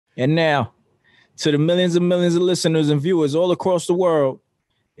And now, to the millions and millions of listeners and viewers all across the world,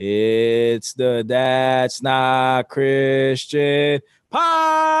 it's the That's Not Christian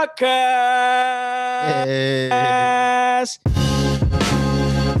podcast. Hey.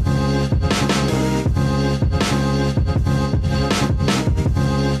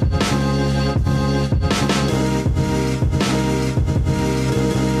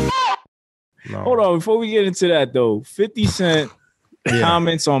 No. Hold on, before we get into that though, 50 Cent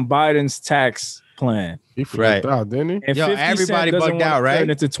comments on Biden's tax plan. He freaked out, didn't he? And everybody bugged out, right?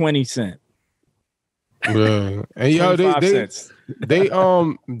 Turn it to 20 cents. Yeah, and yo,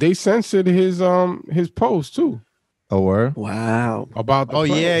 they censored his post too. Oh, word? Wow. About the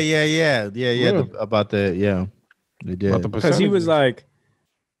plan. Yeah. About the they did because he was like,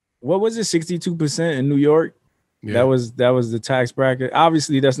 what was it, 62% in New York? Yeah. That was the tax bracket.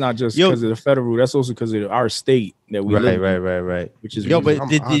 Obviously, that's not just because of the federal. That's also because of our state that we live in. Right. Which is but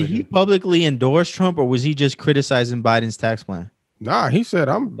did he publicly endorse Trump, or was he just criticizing Biden's tax plan? Nah, he said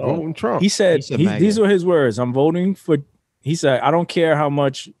I'm voting Trump. He said these were his words. I'm voting for. He said I don't care how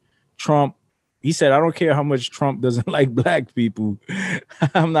much Trump. He said I don't care how much Trump doesn't like black people.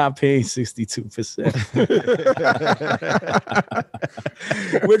 I'm not paying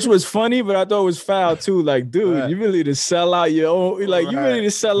 62%. Which was funny, but I thought it was foul too. Like, dude, you really to sell out your own. Like, you really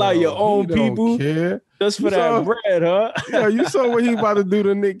to sell out your own people just for that bread, huh? Yeah, you saw what he about to do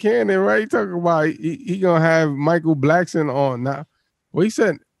to Nick Cannon, right? He talking about he gonna have Michael Blackson on now. Well, he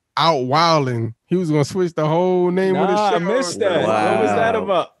said out wilding. He was gonna switch the whole name of the show. I missed that. Wow. What was that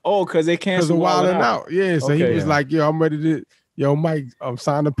about? Oh, because they canceled Wilding Out. Yeah, so he was like, "Yo, I'm ready to. Yo, Mike,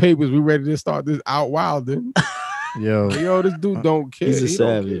 sign the papers. We ready to start this out wilding." Yo, this dude don't care. He's a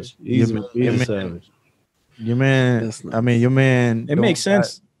savage. He's a savage. Your man. Your man. It makes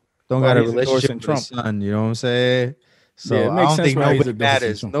sense. Don't got a relationship with his son. You know what I'm saying? So it makes sense. Nobody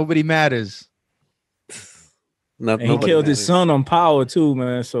matters. Nobody matters. He killed his son on Power too,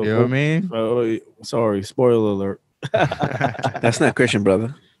 man. So you know what I mean? Sorry, spoiler alert. That's not Christian,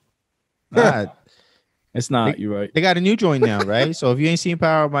 brother. It's not. You're right. They got a new joint now, right? So if you ain't seen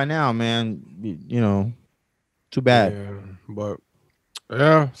Power by now, man, too bad.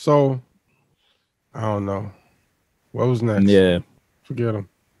 Yeah, so I don't know. What was next? Yeah, forget him.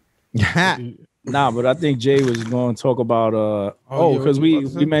 Nah, but I think Jay was going to talk about because we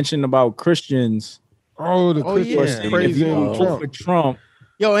mentioned about Christians. Oh, the Christians crazy for Trump.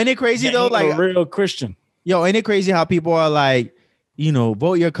 Yo, ain't it crazy though? Like a real Christian. Yo, ain't it crazy how people are like,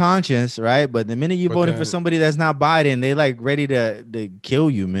 vote your conscience, right? But the minute you're voting for somebody that's not Biden, they like ready to kill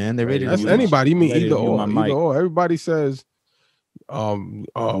you, man. They're ready. That's anybody. You mean either or. Everybody says,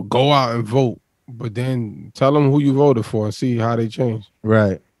 go out and vote, but then tell them who you voted for and see how they change.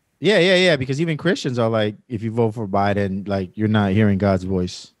 Right. Yeah. Because even Christians are like, if you vote for Biden, like you're not hearing God's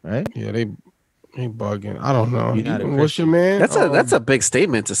voice, right? Yeah, they bugging. I don't know. What's your man? That's a big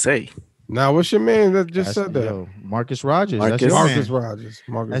statement to say. Now, what's your man that just said that? Yo, Marcus Rogers. That's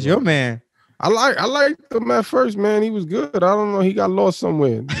your man. I liked him at first, man. He was good. I don't know. He got lost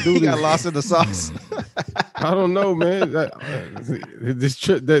somewhere. He got lost in the sauce. I don't know, man. That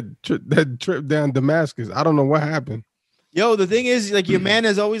trip down Damascus. I don't know what happened. Yo, the thing is, like, your man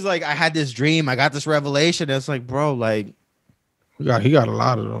is always like, I had this dream. I got this revelation. It's like, bro, like, he got a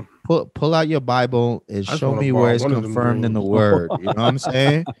lot of them. Pull out your Bible and show me where it's confirmed in the word. You know what I'm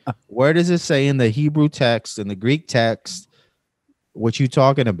saying? Where does it say in the Hebrew text and the Greek text what you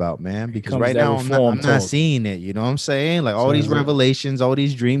talking about, man? Because right now I'm not seeing it. You know what I'm saying? Like all these revelations, all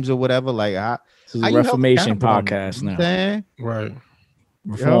these dreams or whatever. Like this is a Reformation podcast now. Right.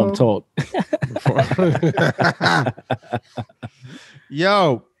 Reform talk.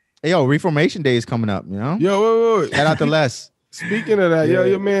 Yo, Reformation Day is coming up, you know? Yo, shout out to Les. Speaking of that,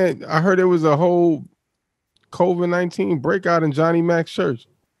 your man, I heard there was a whole COVID-19 breakout in Johnny Mac's church.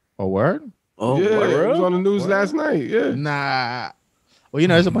 A word? Oh, yeah, it was on the news last night. Yeah. Nah. Well,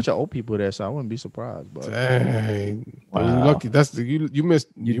 there's a bunch of old people there, so I wouldn't be surprised. But dang, wow. Lucky. That's you missed.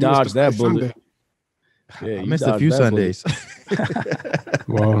 You dodged that bullet. Yeah, I missed a few Sundays.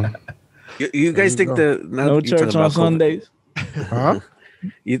 Well, you guys think no church on Sundays? Huh?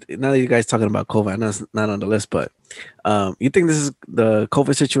 Now that you guys talking about COVID, I know it's not on the list, but you think this is the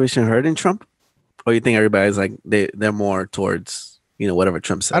COVID situation hurting Trump, or you think everybody's like they're more towards whatever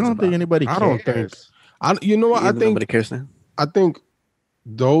Trump says? I don't think anybody cares. I don't think. You know what? I think nobody cares now. I think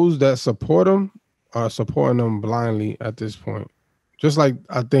those that support him are supporting him blindly at this point. Just like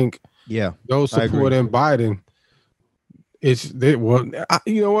I think, those supporting Biden,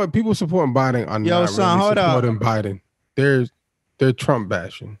 you know what? People supporting Biden are not supporting Biden. They're Trump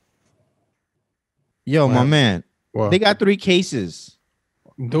bashing. My man, they got 3 cases.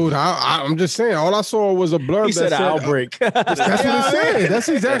 Dude, I'm just saying. All I saw was a blurb. He said outbreak. That's what it said. That's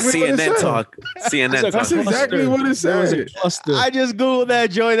exactly what it said. CNN talk. That's exactly what it said. I just googled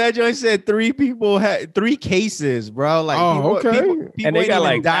that joint. That joint said 3 people had 3 cases, bro. Like, people and they got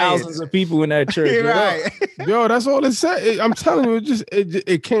like thousands of people in that church. Right. Yo, that's all it said. I'm telling you,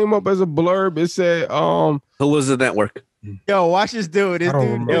 it came up as a blurb. It said, who was the network? Yo, watch this dude. This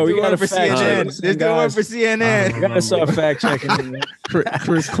dude, we got to for CNN. This dude went for CNN. We got to start fact checking.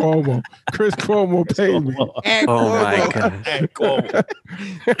 Chris Cuomo. Chris Cuomo paid me. My God.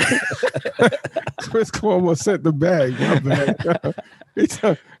 Chris Cuomo sent the bag. My bad. He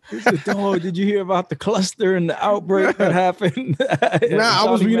said, "Oh, did you hear about the cluster and the outbreak that happened?"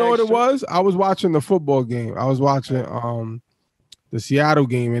 You know what it was? I was watching the football game. I was watching the Seattle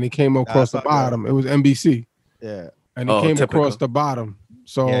game, and it came across the bottom. It was NBC. Yeah. And it came across the bottom.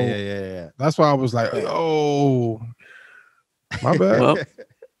 So yeah. That's why I was like, oh, my bad. Well,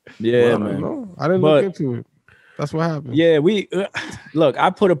 man. I didn't look into it. That's what happened. Yeah, look,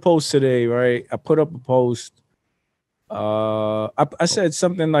 I put a post today, right? I put up a post. I said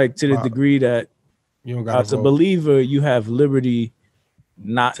something like to the degree that you don't got as a believer, you have liberty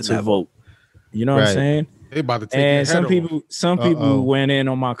not to vote. You know what I'm saying? They about to take and some people went in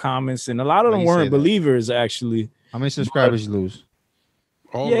on my comments, and a lot of them weren't believers actually. How many subscribers you lose?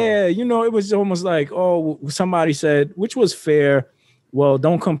 Yeah, it was almost like, somebody said, which was fair. Well,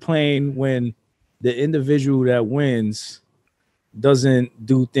 don't complain when the individual that wins doesn't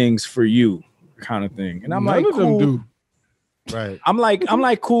do things for you, kind of thing. And I'm None of them do. Right. I'm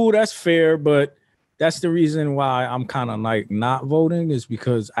like, cool, that's fair, but that's the reason why I'm kind of like not voting is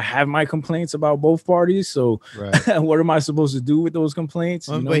because I have my complaints about both parties. So what am I supposed to do with those complaints?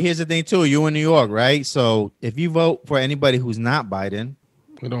 But here's the thing too. You're in New York, right? So if you vote for anybody who's not Biden,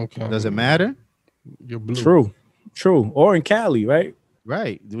 it don't count. Does it matter? You're blue. True. Or in Cali, right?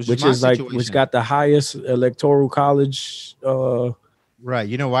 Right. Which is like, which got the highest electoral college. Right.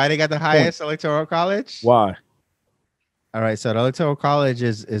 You know why they got the highest electoral college? Why? All right, so the electoral college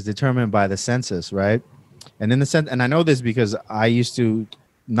is determined by the census, right? And in the and I know this because I used to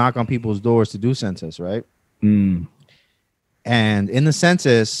knock on people's doors to do census, right? Mm. And in the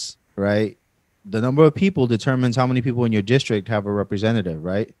census, right, the number of people determines how many people in your district have a representative,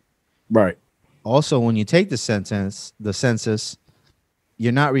 right? Right. Also, when you take the census,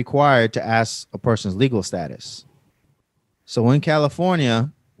 you're not required to ask a person's legal status. So in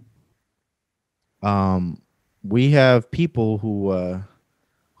California, we have people who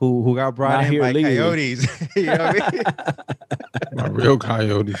got brought in by coyotes. You know what I mean? By real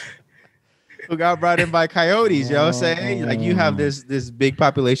coyotes. Who got brought in by coyotes, you know what I'm saying? Like you have this big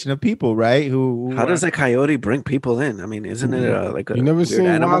population of people, right? How does a coyote bring people in? I mean, isn't it like a you never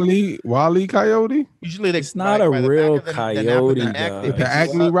seen Wile E. Coyote? Usually it's not a real coyote. The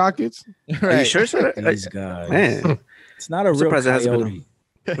Acme Rockets? Right. Are you sure, sir? These guys. Man, it's not a real coyote.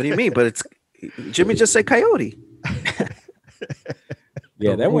 What do you mean? But it's Jimmy just said coyote.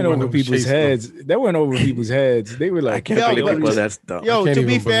 Yeah, that went over people's heads. That went over people's heads. They were like, I can't believe that's dumb. Yo, to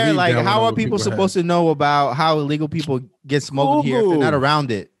be fair, like, how are people supposed to know about how illegal people get smuggled here if they're not around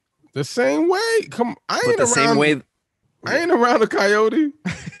it? The same way. Come, I ain't the same way. I ain't around a coyote.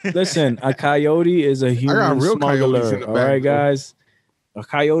 Listen, a coyote is a human smuggler. All right, guys. A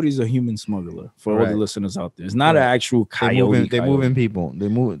coyote is a human smuggler for all the listeners out there. It's not an actual coyote. They're moving people. They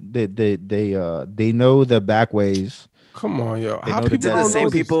move. They know the back ways. Come on, yo. These are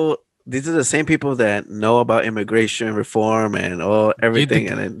the same people that know about immigration reform and everything.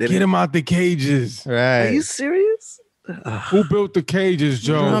 And get them out the cages. Right? Are you serious? Who built the cages,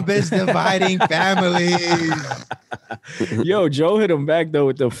 Joe? Trump is dividing families. Yo, Joe hit him back though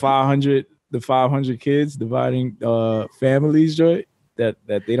with the 500 kids dividing families, Joy. That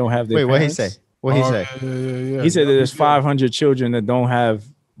they don't have their parents. What he say? Yeah. He said that there's 500 children that don't have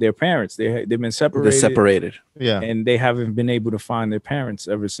their parents. They've been separated. They're separated. Yeah. And they haven't been able to find their parents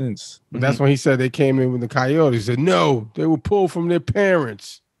ever since. But that's when he said they came in with the coyotes. He said, no, they were pulled from their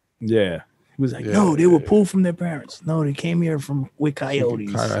parents. Yeah. He was like, no, they were pulled from their parents. No, they came here with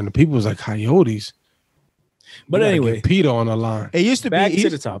coyotes. And the people was like, coyotes. But anyway, Peter on the line. It used to back be to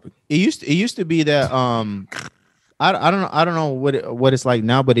the topic. It used to be that I don't know what it's like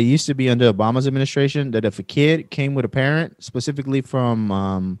now, but it used to be under Obama's administration that if a kid came with a parent, specifically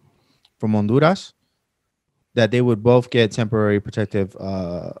from Honduras, that they would both get temporary protective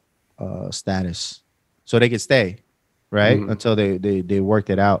status, so they could stay, right, until they worked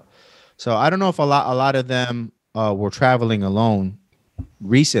it out. So I don't know if a lot of them were traveling alone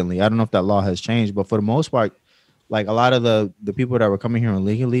recently. I don't know if that law has changed, but for the most part, like a lot of the people that were coming here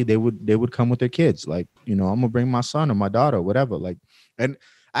illegally, they would come with their kids. Like, I'm gonna bring my son or my daughter or whatever. Like, And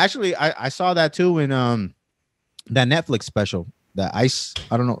actually, I saw that too in that Netflix special, that Ice.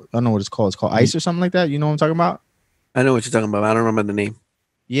 I don't know what it's called. It's called Ice or something like that. You know what I'm talking about? I know what you're talking about. I don't remember the name.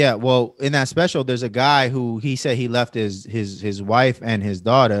 Yeah, well, in that special, there's a guy who he said he left his wife and his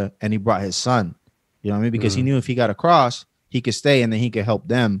daughter, and he brought his son. You know what I mean? Because he knew if he got across, he could stay, and then he could help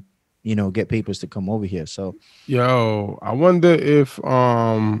them, get papers to come over here. So, yo, I wonder if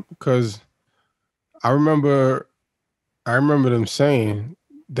because I remember them saying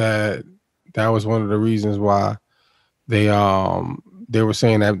that was one of the reasons why they were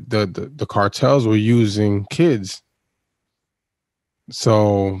saying that the cartels were using kids.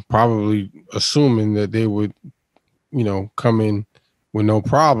 So probably assuming that they would, come in with no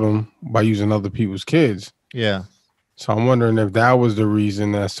problem by using other people's kids. yeah. So I'm wondering if that was the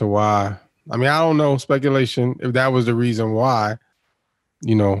reason as to why. I mean, I don't know, speculation, if that was the reason why,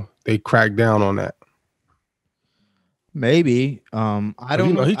 they cracked down on that. Maybe. I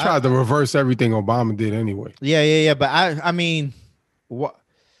don't know. He tried to reverse everything Obama did anyway. Yeah. But I mean, what?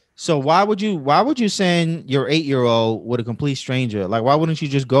 So why would you send your 8-year-old with a complete stranger? Like, why wouldn't you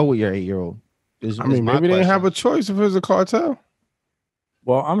just go with your 8-year-old? Maybe they didn't have a choice if it was a cartel.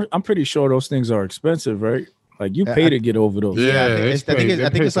 Well, I'm pretty sure those things are expensive, right? Like you pay to get over those. Yeah, I think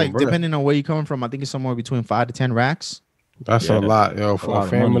it's like depending on where you're coming from. I think it's somewhere between 5 to 10 racks. That's a lot, for a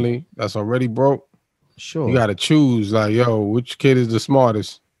family that's already broke. Sure, you got to choose. Like, which kid is the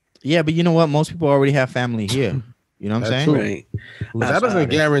smartest? Yeah, but you know what? Most people already have family here. You know what I'm saying? Right. That doesn't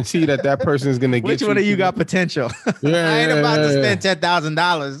guarantee that person is going to get. Which one of you got potential? Yeah, I ain't about to spend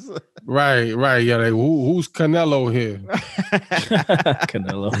 $10,000. Right. Yeah, like who's Canelo here?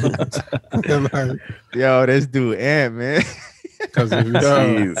 Canelo. Yo, this dude, man. Because if you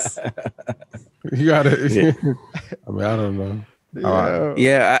gotta. I mean, I don't know.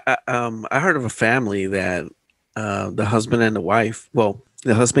 Yeah, I heard of a family that the husband and the wife. Well,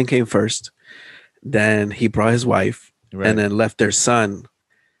 the husband came first, then he brought his wife, and then left their son,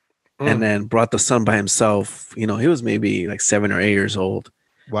 and then brought the son by himself. He was maybe like 7 or 8 years old.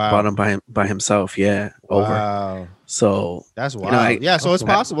 Wow. Brought him by himself. Yeah. Wow. Over. So that's wild. So it's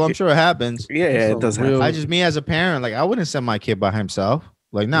possible. I'm sure it happens. Yeah, it does happen. Me as a parent, like I wouldn't send my kid by himself.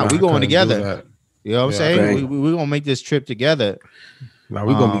 Like, we going together. You know what I'm saying? Right. We're gonna make this trip together. Now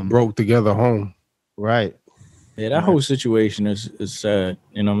we're gonna be broke together home. Right. Yeah, that whole situation is sad.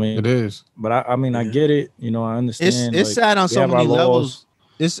 You know what I mean? It is. But I mean, I get it. I understand. It's sad on so many levels.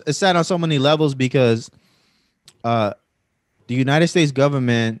 It's sad on so many levels because the United States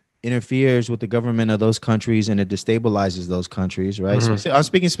government interferes with the government of those countries and it destabilizes those countries, right? Mm-hmm. So I'm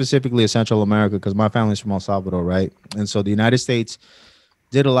speaking specifically of Central America because my family's from El Salvador, right? And so the United States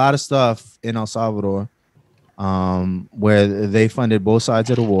did a lot of stuff in El Salvador where they funded both sides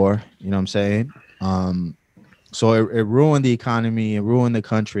of the war, you know what I'm saying? So it ruined the economy, it ruined the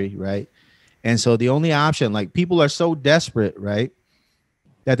country, right? And so the only option, like people are so desperate, right,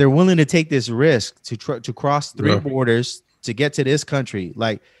 that they're willing to take this risk to cross 3 borders to get to this country.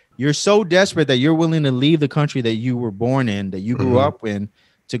 Like you're so desperate that you're willing to leave the country that you were born in, that you grew up in,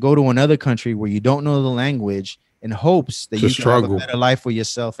 to go to another country where you don't know the language in hopes that you can have a better life for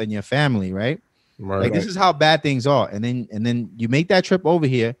yourself and your family, right? Like this is how bad things are. And then you make that trip over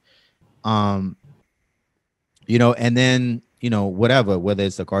here, and then, whether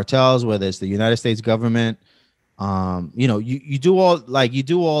it's the cartels, whether it's the United States government, you do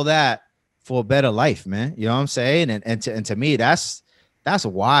all that for a better life, man. You know what I'm saying? And to me, that's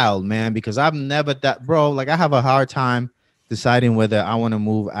wild, man, because I've never like I have a hard time deciding whether I want to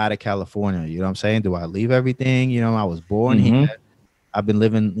move out of California. You know what I'm saying? Do I leave everything? I was born here. I've been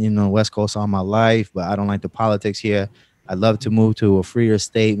living, West Coast all my life, but I don't like the politics here. I'd love to move to a freer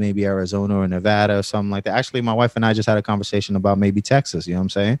state, maybe Arizona or Nevada or something like that. Actually, my wife and I just had a conversation about maybe Texas. You know what I'm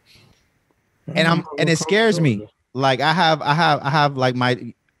saying? And it scares me. Like I have like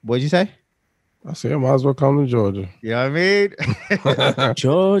my, what'd you say? I said I might as well come to Georgia. You know what I mean?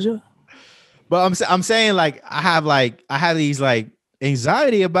 Georgia. But I'm saying like I have these like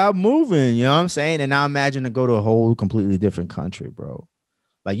anxiety about moving. You know what I'm saying? And now imagine to go to a whole completely different country, bro.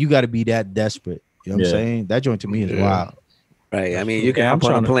 Like you got to be that desperate. You know what I'm saying? That joint to me is wild. Right. I mean, you can hop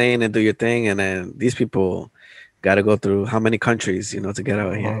on a plane and do your thing, and then these people got to go through how many countries, to get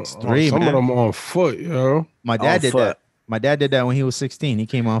out here? Some of them on foot, yo. My dad did that. My dad did that when he was 16. He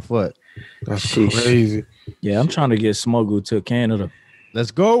came on foot. That's crazy. Yeah, I'm trying to get smuggled to Canada.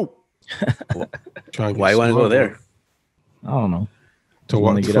 Let's go. Why you want to go there? I don't know. To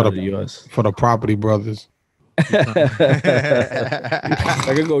want to get out of the U.S. For the Property Brothers. I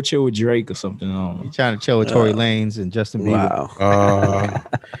could go chill with Drake or something. I don't know. You're trying to chill with Tory Lanez and Justin Bieber. Wow.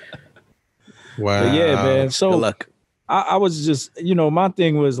 But yeah, man. So good luck. I was just, my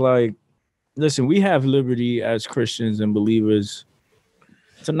thing was like, listen, we have liberty as Christians and believers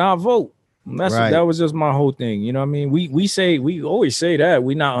to not vote. That was just my whole thing. You know what I mean? We always say that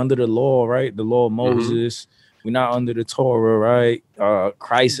we're not under the law, right? The law of Moses. We're not under the Torah, right?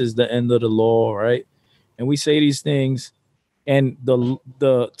 Christ is the end of the law, right? And we say these things, and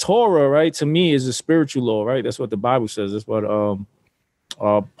the Torah, right, to me is a spiritual law, right? That's what the Bible says. That's what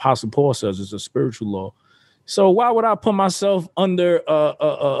Apostle Paul says. It's a spiritual law. So why would I put myself under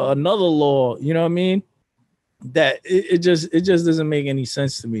another law? You know what I mean? That it just doesn't make any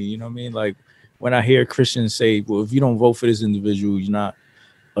sense to me. You know what I mean? Like when I hear Christians say, well, if you don't vote for this individual, you're not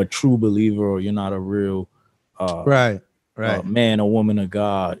a true believer, or you're not a real man or woman of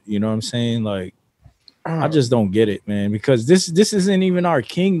God. You know what I'm saying? Like, I just don't get it, man, because this isn't even our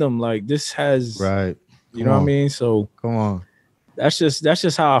kingdom. Like, this has you know what I mean? So come on. That's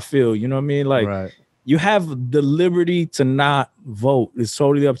just how I feel. You know what I mean? Like, you have the liberty to not vote. It's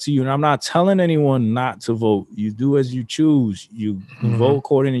totally up to you. And I'm not telling anyone not to vote. You do as you choose. You vote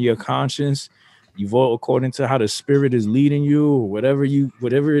according to your conscience. You vote according to how the Spirit is leading you, or whatever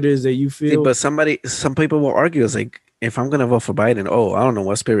it is that you feel. But some people will argue, it's like, if I'm gonna vote for Biden, I don't know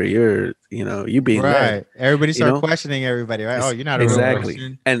what spirit you being led. Everybody start questioning everybody, right? You're not a real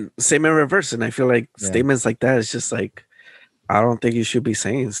person. And same in reverse. And I feel like statements like that is just like, I don't think you should be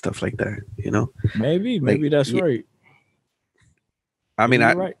saying stuff like that, Maybe that's right. I mean,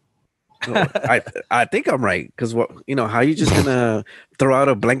 I think I'm right, because how you just gonna throw out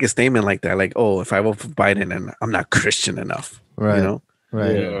a blanket statement like that, like, if I vote for Biden and I'm not Christian enough, right?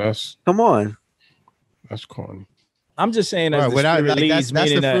 Yeah, come on, that's corny. I'm just saying that that's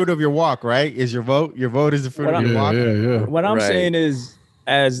the fruit of your walk, right? Is your vote? Your vote is the fruit of your walk. Yeah. What I'm saying is,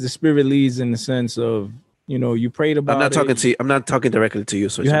 as the Spirit leads, in the sense of, you prayed about it. I'm not talking directly to you.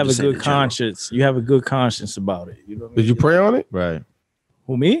 So you have a good conscience. You have a good conscience about it. You know what I mean? Did you pray on it? Right.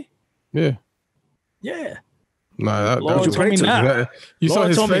 Who, me? Yeah. Yeah. Nah, Lord you told me not. You saw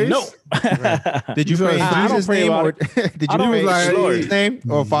his face? No. Did you pray in Jesus' name, or did you pray in Lord's name,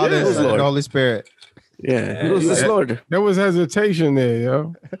 or Father, Son, and Holy Spirit? Yeah, who's this Lord? There was hesitation there,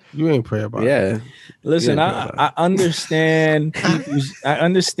 yo. You ain't pray about it. Yeah. Listen, I understand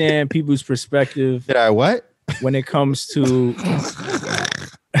people's perspective. Did I what? When it comes to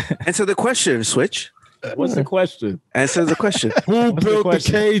answer the question, Switch. What's the question? Answer the question. Who built the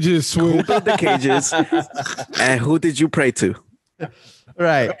cages, Switch? Who built the cages? And who did you pray to?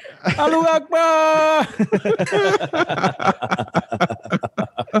 Right. Allahu Akbar.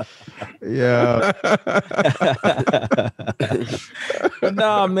 Yeah. But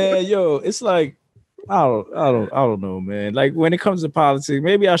nah, man, it's like, I don't know, man. Like, when it comes to politics,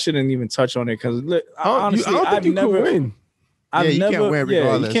 maybe I shouldn't even touch on it, because honestly, I've never win. You can't win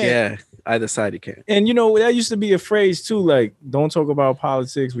regardless. Yeah, either side you can. And that used to be a phrase too, like, don't talk about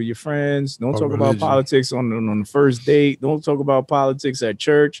politics with your friends, don't talk about politics on the first date, don't talk about politics at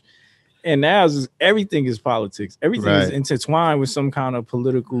church. And now everything is politics. Everything is intertwined with some kind of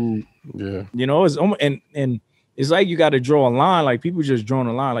political. Yeah. It's and it's like you got to draw a line. Like, people just drawing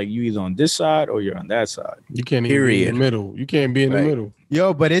a line. Like, you either on this side or you're on that side. You can't even be in the middle. You can't be in the middle.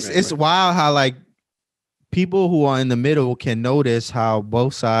 Yo, but it's wild how, like, people who are in the middle can notice how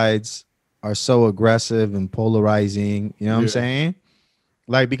both sides are so aggressive and polarizing. You know what I'm saying?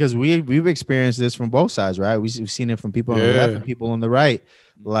 Like, because we've experienced this from both sides, right? We've seen it from people on the left and people on the right.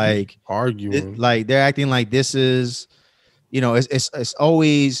 Like, arguing, like they're acting like this is, it's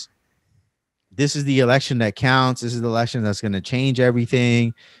always, this is the election that counts. This is the election that's going to change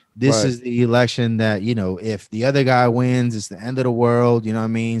everything. This is the election that, if the other guy wins, it's the end of the world. You know what I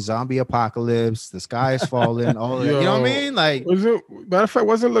mean? Zombie apocalypse. The sky is falling. All that. You know what I mean? Like, matter of fact,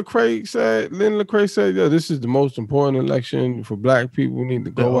 wasn't Lynn Lecrae said, this is the most important election for Black people. We need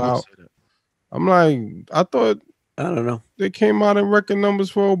to go out. I'm like, I don't know. They came out in record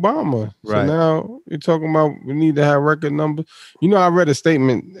numbers for Obama. So now you're talking about we need to have record numbers. I read a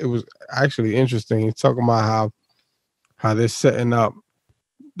statement. It was actually interesting. It's talking about how they're setting up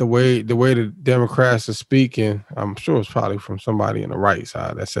the way the Democrats are speaking. I'm sure it's probably from somebody on the right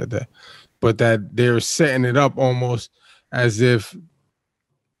side that said that, but that they're setting it up almost as if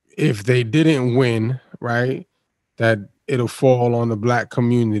they didn't win, right, that it'll fall on the Black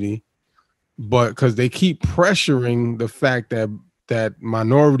community. But because they keep pressuring the fact that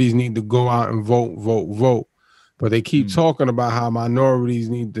minorities need to go out and vote, but they keep talking about how minorities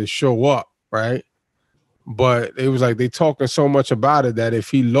need to show up, right? But it was like they talking so much about it that if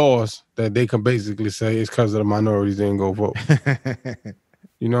he lost, that they can basically say it's because of the minorities didn't go vote.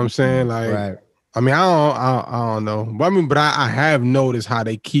 You know what I'm saying? Like, I mean, I don't know. But I have noticed how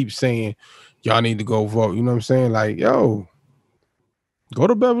they keep saying, y'all need to go vote. You know what I'm saying? Like, yo, go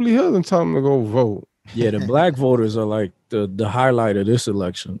to Beverly Hills and tell them to go vote. Yeah, the black voters are like the highlight of this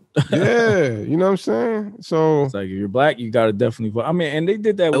election. Yeah, you know what I'm saying? So it's like if you're black, you gotta definitely vote. I mean, and they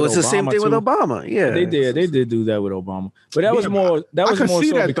did that with Obama. It was the same thing with Obama. Yeah. They did do that with Obama. But that was more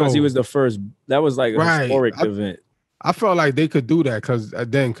so because he was the first. That was like a historic event. I felt like they could do that because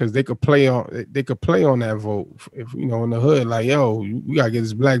they could play on that vote if in the hood, like, yo, we gotta get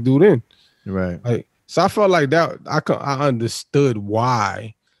this black dude in. Right. Like, so I felt like that I understood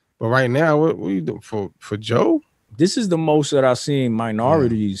why. But right now, what are you doing for Joe? This is the most that I've seen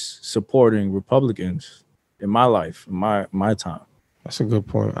minorities supporting Republicans in my life, in my time. That's a good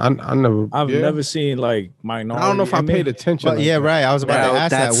point. I've never seen like minority. I don't know if I paid attention. But right. I was about to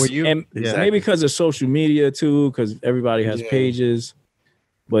ask that. Were you? Exactly. Maybe because of social media too, because everybody has pages.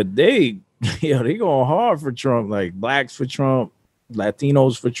 But they going hard for Trump, like blacks for Trump,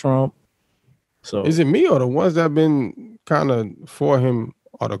 Latinos for Trump. So is it me or the ones that have been kind of for him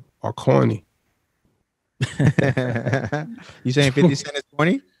are corny? You saying 50 Cent is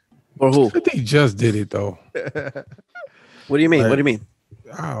 20? Or who? 50 just did it though. What do you mean? Like, what do you mean?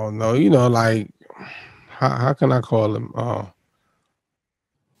 I don't know. Like how can I call him? I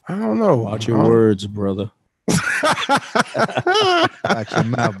don't know. Watch your words, brother. Watch your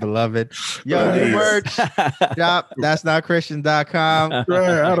mouth, beloved. Yo, new merch shop. That's not Christian.com.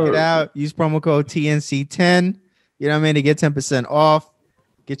 Right, Check it out. Use promo code TNC10. You know what I mean? To get 10% off.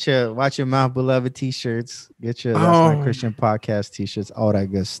 Get your Watch Your Mouth, Beloved t-shirts. Get your That's Not Christian podcast t-shirts. All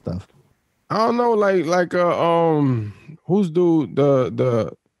that good stuff. I don't know, like who's dude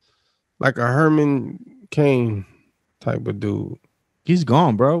the like a Herman Cain type of dude. He's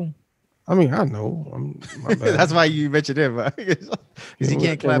gone, bro. I mean, I know. That's why you mentioned him, because he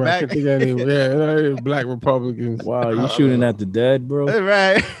can't clap back. Yeah, black Republicans. Wow, you shooting at the dead, bro?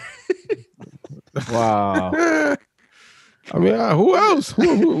 Right. Wow. I mean, who else?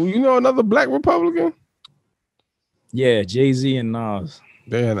 Who another black Republican? Yeah, Jay-Z and Nas.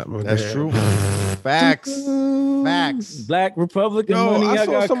 That's true. Facts. Black Republican money. I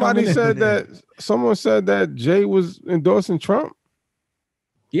saw somebody said that. Someone said that Jay was endorsing Trump.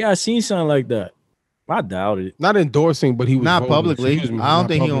 Yeah, I seen something like that. I doubt it. Not endorsing, but he was not publicly. I don't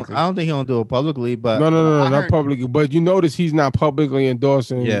think he'll do it publicly. But no, not publicly. But you notice he's not publicly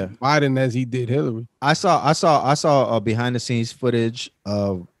endorsing Biden as he did Hillary. I saw behind the scenes footage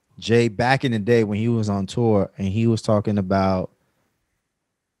of Jay back in the day when he was on tour, and he was talking about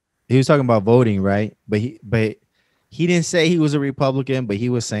voting, right? But he didn't say he was a Republican, but he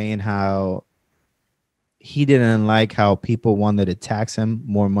was saying how he didn't like how people wanted to tax him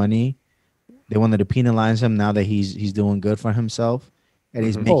more money. They wanted to penalize him now that he's doing good for himself, and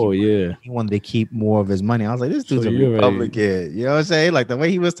he's making he wanted to keep more of his money. I was like, this dude's a Republican. You know what I'm saying? Like the way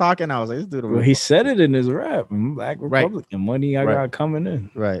he was talking, I was like, this dude. Well, he said it in his rap, Black Republican money I got coming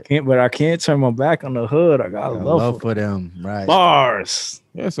in. Right. But I can't turn my back on the hood. I got love for them. Right. Bars.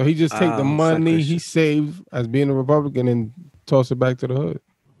 Yeah. So he just take the money he saved as being a Republican and toss it back to the hood.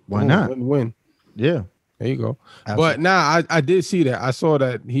 Why not? Win. Yeah. There you go. Absolutely. But now I did see that. I saw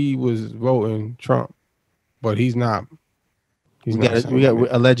that he was voting Trump, but he's not.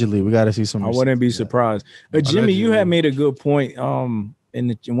 Allegedly, we got to see some. I wouldn't be surprised. But Jimmy, you had made a good point. In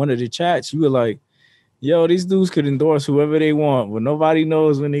one of the chats, you were like, "Yo, these dudes could endorse whoever they want, but nobody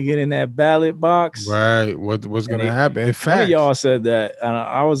knows when they get in that ballot box." Right. What's going to happen? In fact, y'all said that, and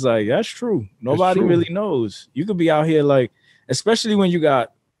I was like, "That's true. Nobody really knows. You could be out here like, especially when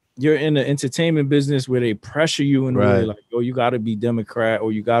you're in the entertainment business where they pressure you in a way like, oh, you got to be Democrat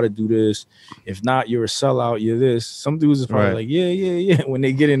or you got to do this. If not, you're a sellout. You're this. Some dudes is probably like, yeah. When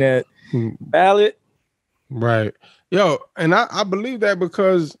they get in that ballot. Right. Yo, and I believe that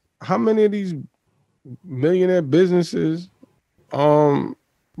because how many of these millionaire businesses want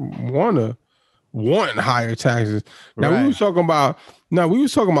higher taxes? Now we were talking about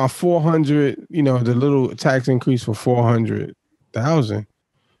 400, the little tax increase for 400,000.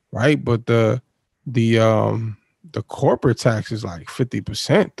 Right, but the corporate tax is like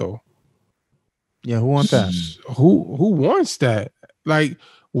 50% though. Yeah, who wants that? Who wants that? Like,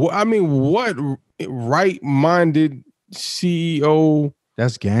 what right-minded CEO?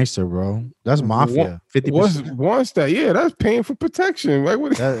 That's gangster, bro. That's mafia. 50% wants that. Yeah, that's paying for protection.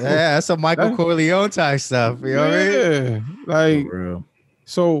 Like, that's some Michael Corleone type stuff. You know what I mean? Like,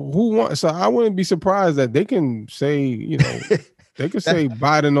 so who wants? So I wouldn't be surprised that they can say, they could say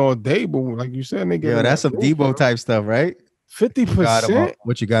Biden all day, but like you said, they get that's some Debo type stuff, right? 50%.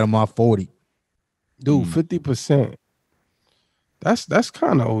 What you got him off 40, dude? 50%. That's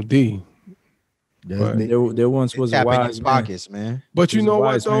kind of OD. There once was a wise pockets, man. But you know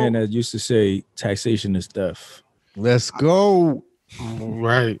what, though? Man that used to say taxation is theft. Let's go.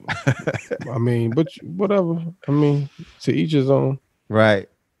 Right. I mean, but whatever. I mean, to each his own. Right.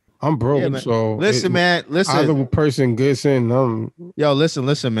 I'm broke, so listen, man. Listen, either person gets in.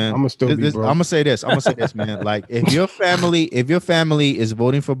 Listen, man. I'm gonna still be broke. I'm gonna say this, man. Like, if your family is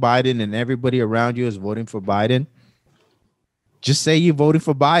voting for Biden and everybody around you is voting for Biden, just say you're voting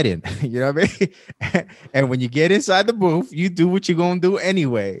for Biden. You know what I mean? And when you get inside the booth, you do what you're gonna do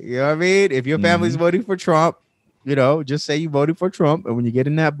anyway. You know what I mean? If your family's voting for Trump, just say you voted for Trump, and when you get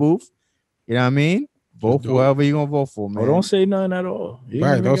in that booth, you know what I mean? Vote for whoever you're gonna vote for, man. Don't say nothing at all.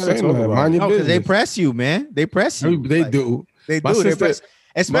 Right, don't say nothing. Mind your business. Because they press you, man. They press you. They do. They do.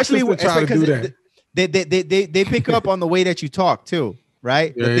 Especially they pick up on the way that you talk too,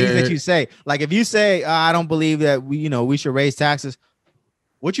 right? The things that you say. Like if you say, I don't believe that we should raise taxes.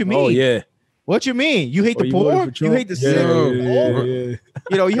 What you mean? Oh yeah. What you mean? You hate the poor? You hate the sick? You hate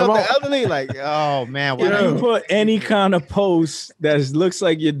the elderly? Like, oh man. You put any kind of post that looks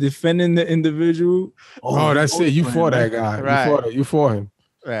like you're defending the individual. Oh, that's it. You for that guy. Right. You for him.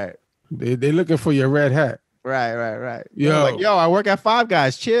 Right. They looking for your red hat. Right. Yo, I work at Five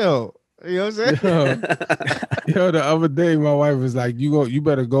Guys. Chill. You know what I'm saying? Yo, the other day my wife was like, you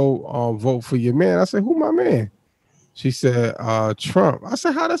better go vote for your man. I said, who my man? She said, Trump. I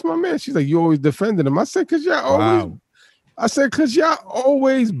said, how that's my man? She's like, you always defending him. I said, because y'all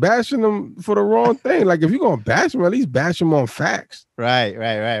always bashing him for the wrong thing. Like, if you're going to bash him, at least bash him on facts. Right. You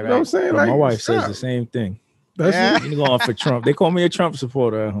know what I'm saying? Like, my wife says the same thing. That's You're going for Trump. They call me a Trump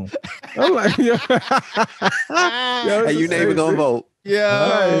supporter at home. I'm like, hey, you never going to vote.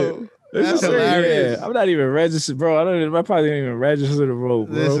 Yeah. That's hilarious. I'm not even registered, bro. I probably didn't even register to vote,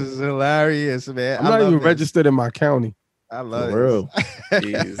 bro. This is hilarious, man. I'm not even registered in my county. I love it.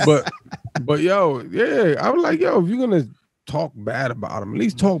 but yo, yeah, I was like, yo, if you're gonna talk bad about him, at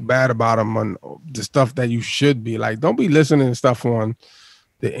least talk bad about him on the stuff that you should be. Like, don't be listening to stuff on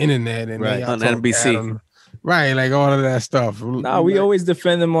the internet and on NBC. Right, like all of that stuff. Nah, we always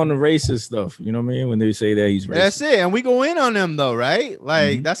defend them on the racist stuff. You know what I mean? When they say that he's racist. That's it. And we go in on them though, right?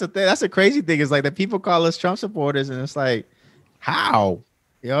 Like that's the thing. That's the crazy thing is like that people call us Trump supporters, and it's like, how?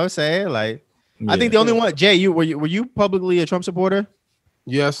 You know what I'm saying? Like, I think the only one, Jay, were you publicly a Trump supporter?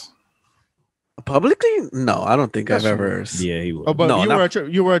 Yes. Publicly? No, I don't think I've ever. Yeah, he was. Oh, but no,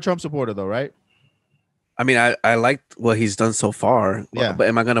 you were a Trump supporter though, right? I mean, I liked what he's done so far. Yeah. But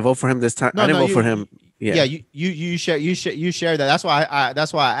am I gonna vote for him this time? I didn't vote for him. Yeah, you share that. That's why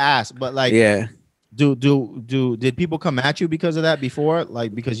I asked. But like, yeah, did people come at you because of that before?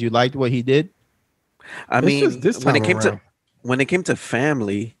 Like because you liked what he did? I mean, when it came to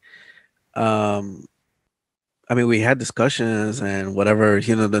family, I mean, we had discussions and whatever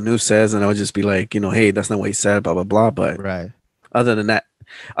the news says, and I would just be like, hey, that's not what he said, blah blah blah. But right. Other than that,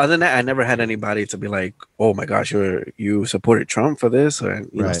 I never had anybody to be like, oh my gosh, you supported Trump for this, or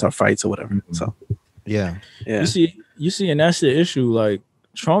start fights or whatever. So. Yeah. You see, and that's the issue. Like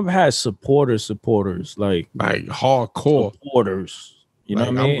Trump has supporters, like hardcore supporters. You know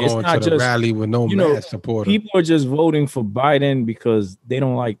what I mean? It's not just rally with no mad supporter. People are just voting for Biden because they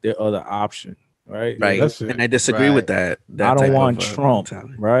don't like their other option, right? Right. And I disagree with that. I don't want Trump,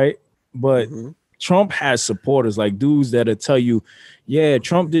 right? But Trump has supporters, like dudes that'll tell you, yeah,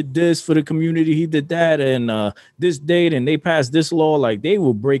 Trump did this for the community, he did that, and this date, and they passed this law. Like they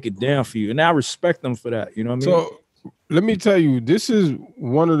will break it down for you, and I respect them for that. You know what I mean? So let me tell you, this is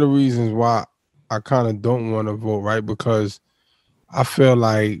one of the reasons why I kind of don't want to vote, right? Because I feel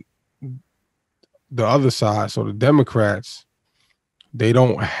like the other side, so the Democrats, there's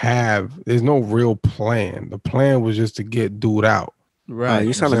no real plan. The plan was just to get dude out. Right.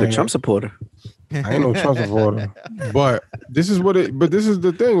 You sound like a Trump supporter. I ain't no Trump supporter, but this is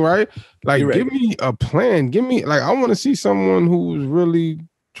the thing, right? Like, give me a plan. Give me, like, I want to see someone who's really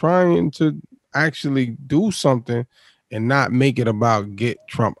trying to actually do something and not make it about get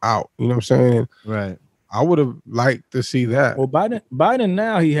Trump out. You know what I'm saying? Right. I would have liked to see that. Well, Biden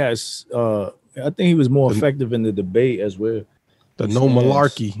now he has, I think he was more effective in the debate as well. The no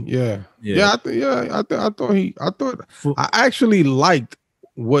malarkey. I actually liked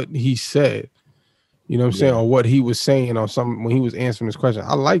what he said. You know what I'm saying? Or what he was saying when he was answering this question.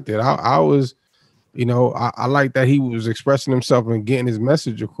 I liked it. I was, I like that he was expressing himself and getting his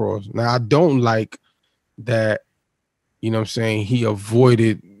message across. Now, I don't like that, you know what I'm saying, he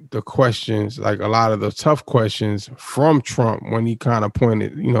avoided the questions, like a lot of the tough questions from Trump when he kind of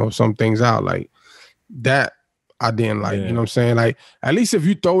pointed, some things out like that. I didn't like, you know what I'm saying? Like, at least if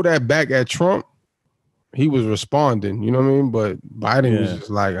you throw that back at Trump, he was responding, you know what I mean? But Biden was just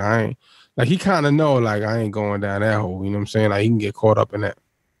like, like he kind of know, like I ain't going down that hole. You know what I'm saying? Like he can get caught up in that.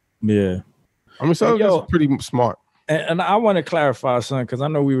 Yeah. I mean, so it's pretty smart. And I want to clarify something because I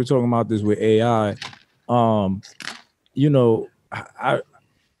know we were talking about this with AI. You know,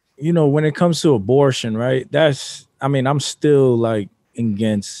 when it comes to abortion, right? I'm still like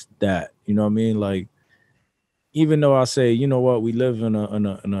against that. You know what I mean? Like, even though I say, you know what, we live in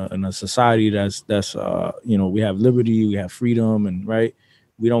a society that's we have liberty, we have freedom, and right,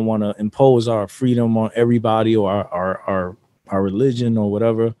 we don't want to impose our freedom on everybody or our religion or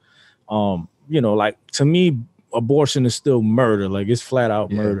whatever. Like to me, abortion is still murder. Like it's flat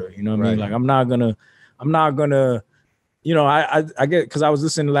out murder. You know what I mean? Like I'm not gonna, I get, because I was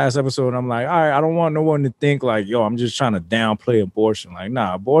listening to the last episode and I'm like, all right, I don't want no one to think like, yo, I'm just trying to downplay abortion. Like,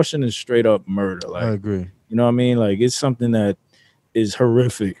 nah, abortion is straight up murder. Like, I agree. You know what I mean? Like it's something that is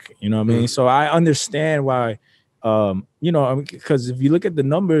horrific. You know what I mean? So I understand why, because if you look at the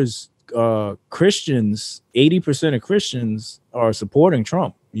numbers, Christians, 80% of Christians are supporting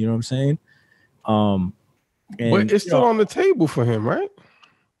Trump. You know what I'm saying? But it's still on the table for him, right?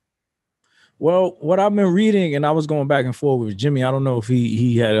 Well, what I've been reading, and I was going back and forth with Jimmy. I don't know if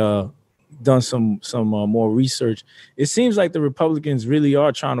he had done some more research. It seems like the Republicans really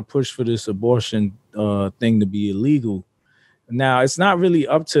are trying to push for this abortion thing to be illegal. Now, it's not really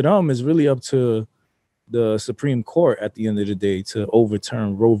up to them. It's really up to the Supreme Court at the end of the day to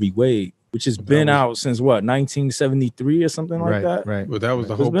overturn Roe v. Wade, which has been out since what, 1973 or something like that. Right. But that was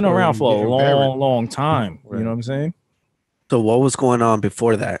the whole. It's been around for a long time. Right. You know what I'm saying? So what was going on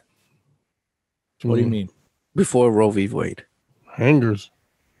before that? What do you mean? Before Roe v. Wade? Hangers.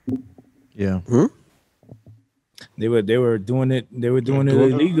 Yeah. They were doing it. They were doing it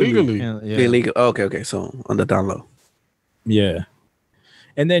illegally. Yeah. Illegal. Okay. So on the down low. Yeah.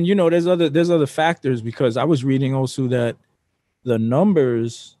 And then there's other factors, because I was reading also that the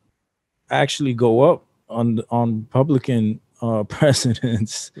numbers actually go up on Republican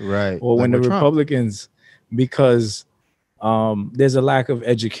presidents, right? Or when the Republicans, because there's a lack of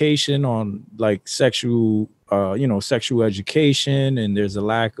education on like sexual education, and there's a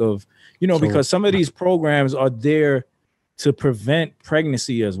lack of because some of these programs are there to prevent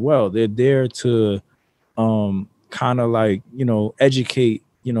pregnancy as well. They're there to kind of like educate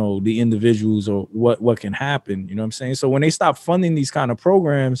the individuals or what can happen. You know what I'm saying? So when they stop funding these kind of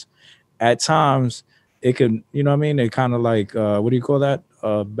programs, at times it could, they kind of like what do you call that?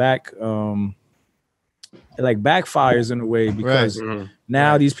 It like backfires in a way, because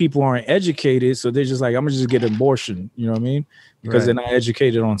now these people aren't educated, so they're just like, I'm gonna just get an abortion. You know what I mean? Because they're not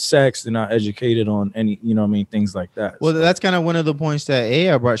educated on sex, they're not educated on any, things like that. Well, that's kind of one of the points that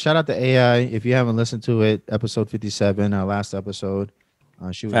AI brought. Shout out to AI. If you haven't listened to it, episode 57, our last episode,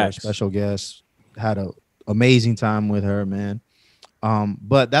 she was our special guest. Had an amazing time with her, man.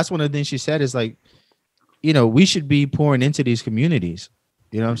 But that's one of the things she said is like, we should be pouring into these communities.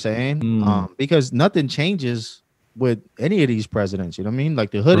 You know what I'm saying? Because nothing changes with any of these presidents. You know what I mean?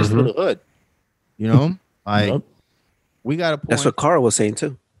 Like the hood is still the hood. Like we got to pour. That's what Carl was saying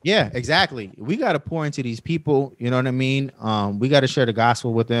too. Yeah, exactly. We got to pour into these people. You know what I mean? We got to share the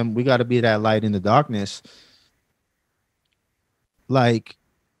gospel with them. We got to be that light in the darkness. Like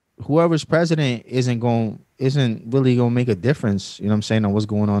whoever's president isn't really gonna make a difference. You know what I'm saying? On what's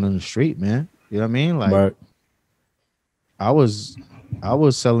going on in the street, man. You know what I mean? Like I was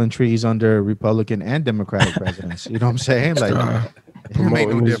selling trees under Republican and Democratic presidents. You know what I'm saying? Like it didn't make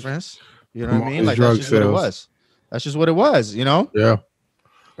no difference. You know what I mean? Like that's just what it was. That's just what it was, Yeah.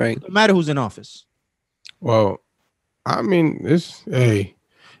 Right. No matter who's in office. Well, I mean, if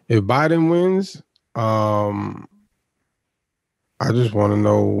Biden wins, I just want to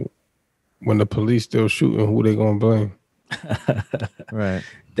know when the police still shooting, who they gonna blame. Right.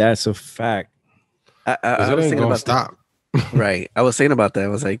 That's a fact. I was thinking about stop. Right. I was saying about that. I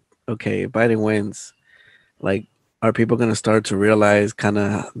was like, okay, if Biden wins, like, are people going to start to realize kind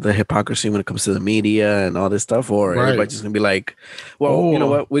of the hypocrisy when it comes to the media and all this stuff? Or everybody's just going to be like, well, you know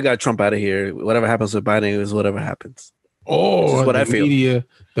what? We got Trump out of here. Whatever happens with Biden is whatever happens. Oh, this is what I feel.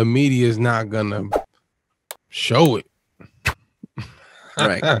 The media is not going to show it.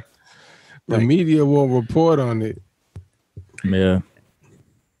 Right. The media will report on it. Yeah.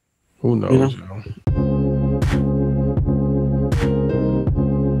 Who knows?